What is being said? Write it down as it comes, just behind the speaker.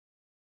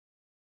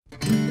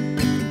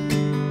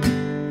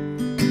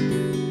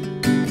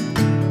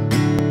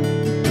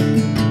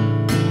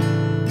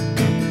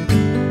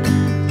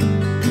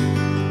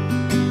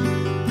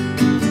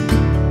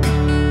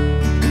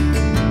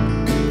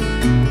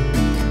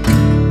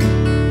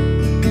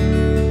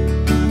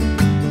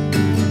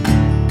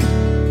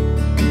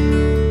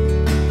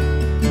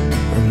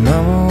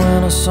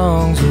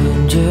Songs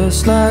were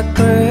just like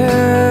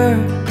prayer,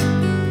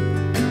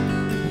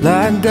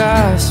 like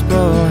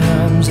gospel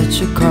hymns that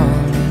you call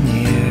in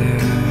the air.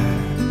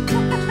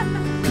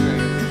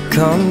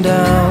 Come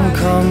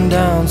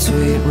down,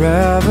 sweet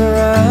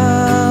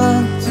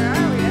reverence,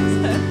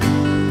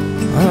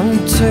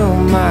 unto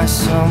my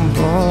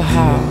simple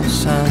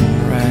house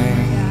and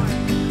reign,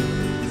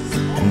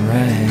 and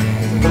reign.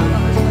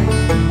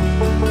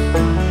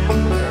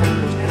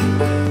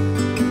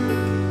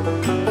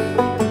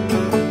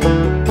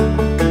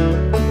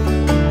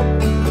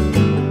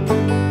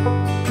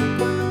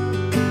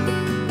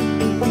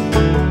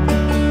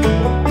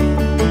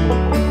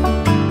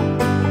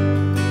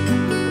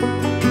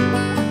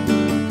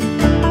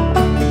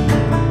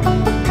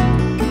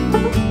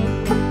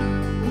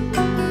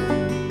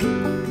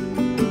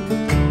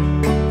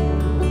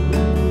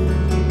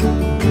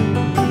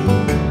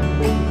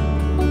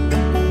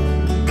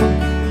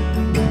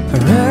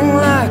 Ring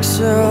like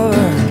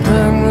silver,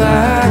 ring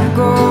like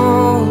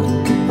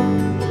gold.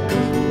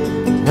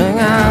 Ring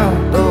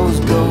out those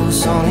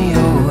ghosts on the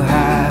old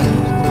highway.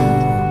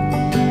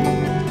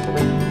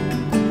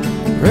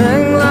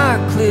 Ring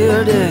like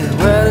clear day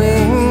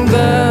wedding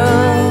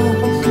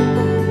bells,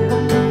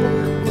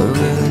 but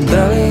with the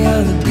belly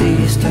of the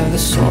beast of the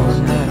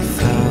sword that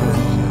fell,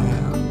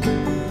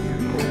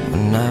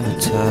 we'll never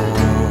tell.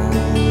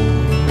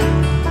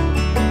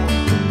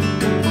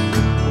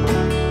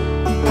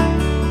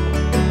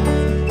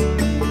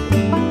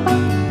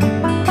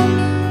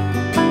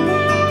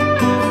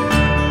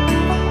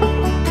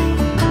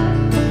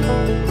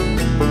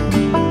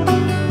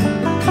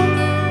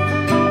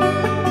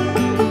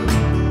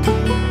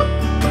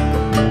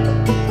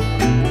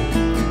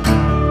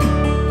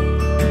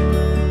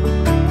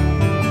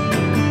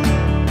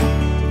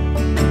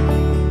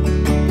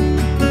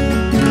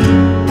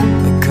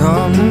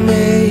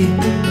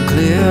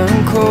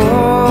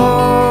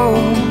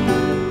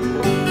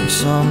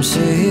 Some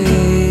say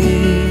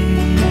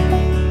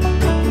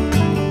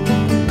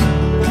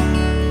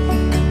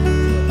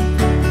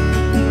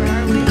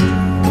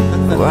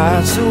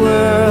what's the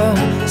world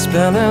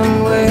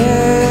spinning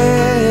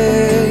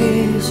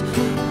ways,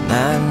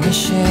 night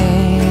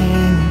machine.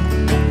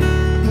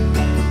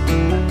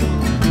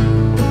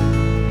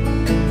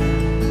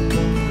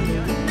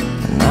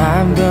 And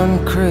I've been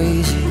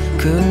crazy,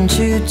 couldn't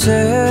you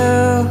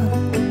tell?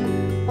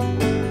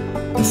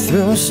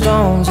 Threw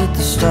stones at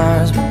the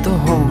stars, but the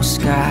whole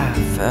sky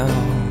fell.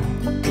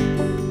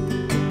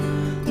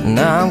 And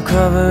now I'm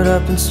covered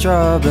up in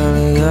straw,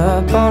 belly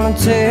up on a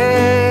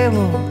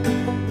table.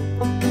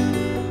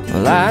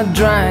 Well, I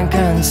drank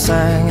and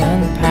sang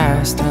and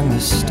passed in the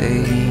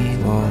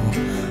stable.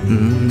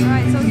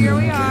 Alright, so here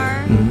we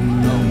are.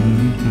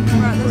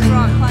 We're at this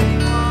rock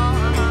climbing wall.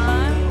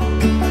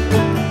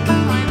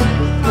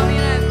 Tommy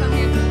and I have come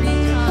here 3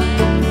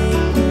 times.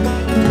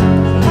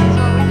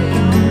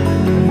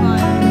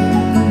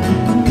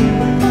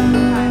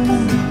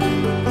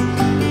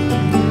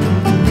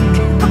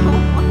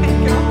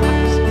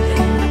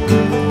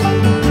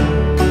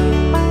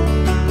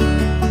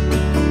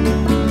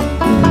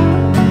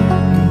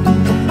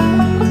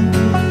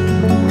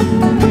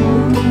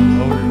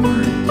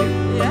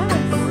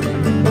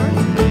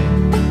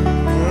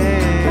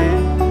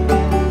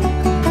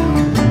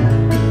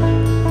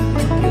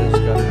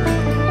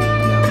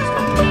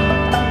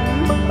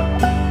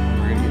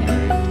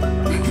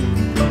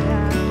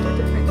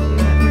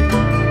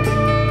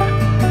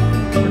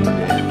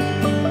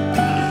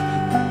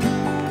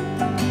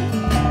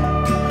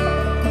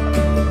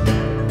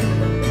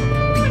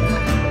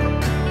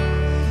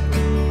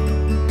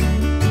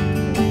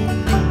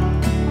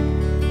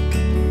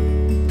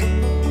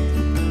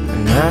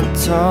 That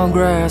tall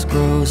grass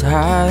grows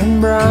high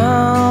and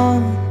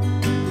brown.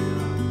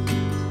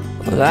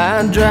 Well,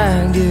 I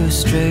dragged you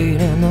straight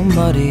in the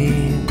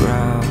muddy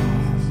ground,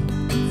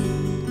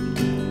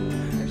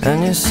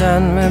 and you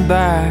sent me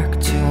back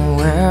to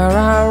where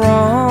I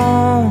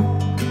roamed.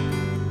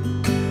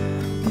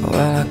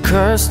 Well, I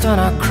cursed and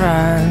I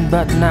cried,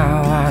 but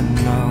now I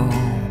know.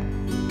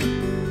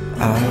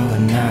 Oh,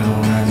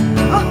 now I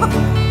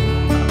know.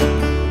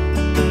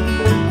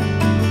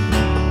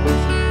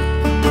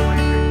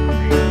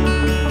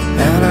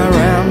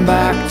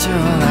 Back to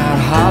that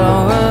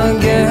hollow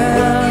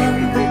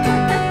again.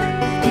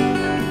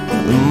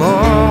 The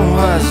moon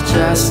was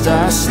just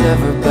a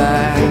sliver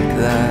back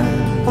then,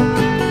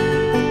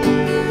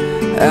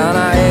 and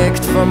I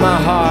ached for my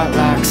heart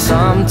like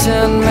some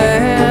tin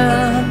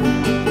man.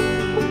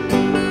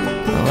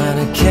 When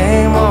it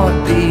came on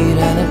it beat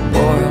and it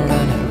boiled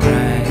and it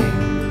rang.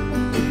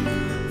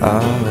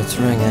 Oh, it's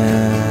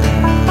ringing.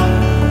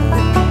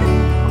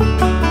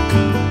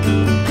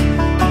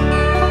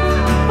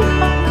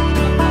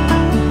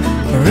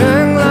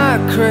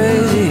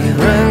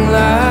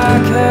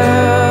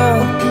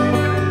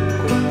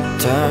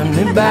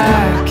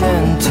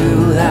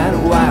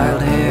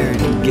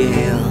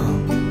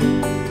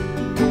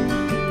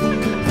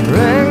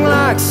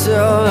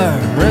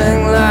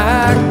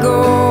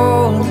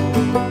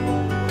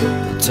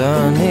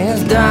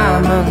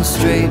 diamonds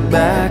straight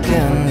back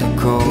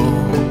into coal.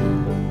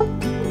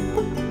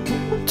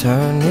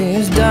 Turn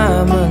these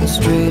diamonds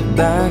straight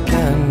back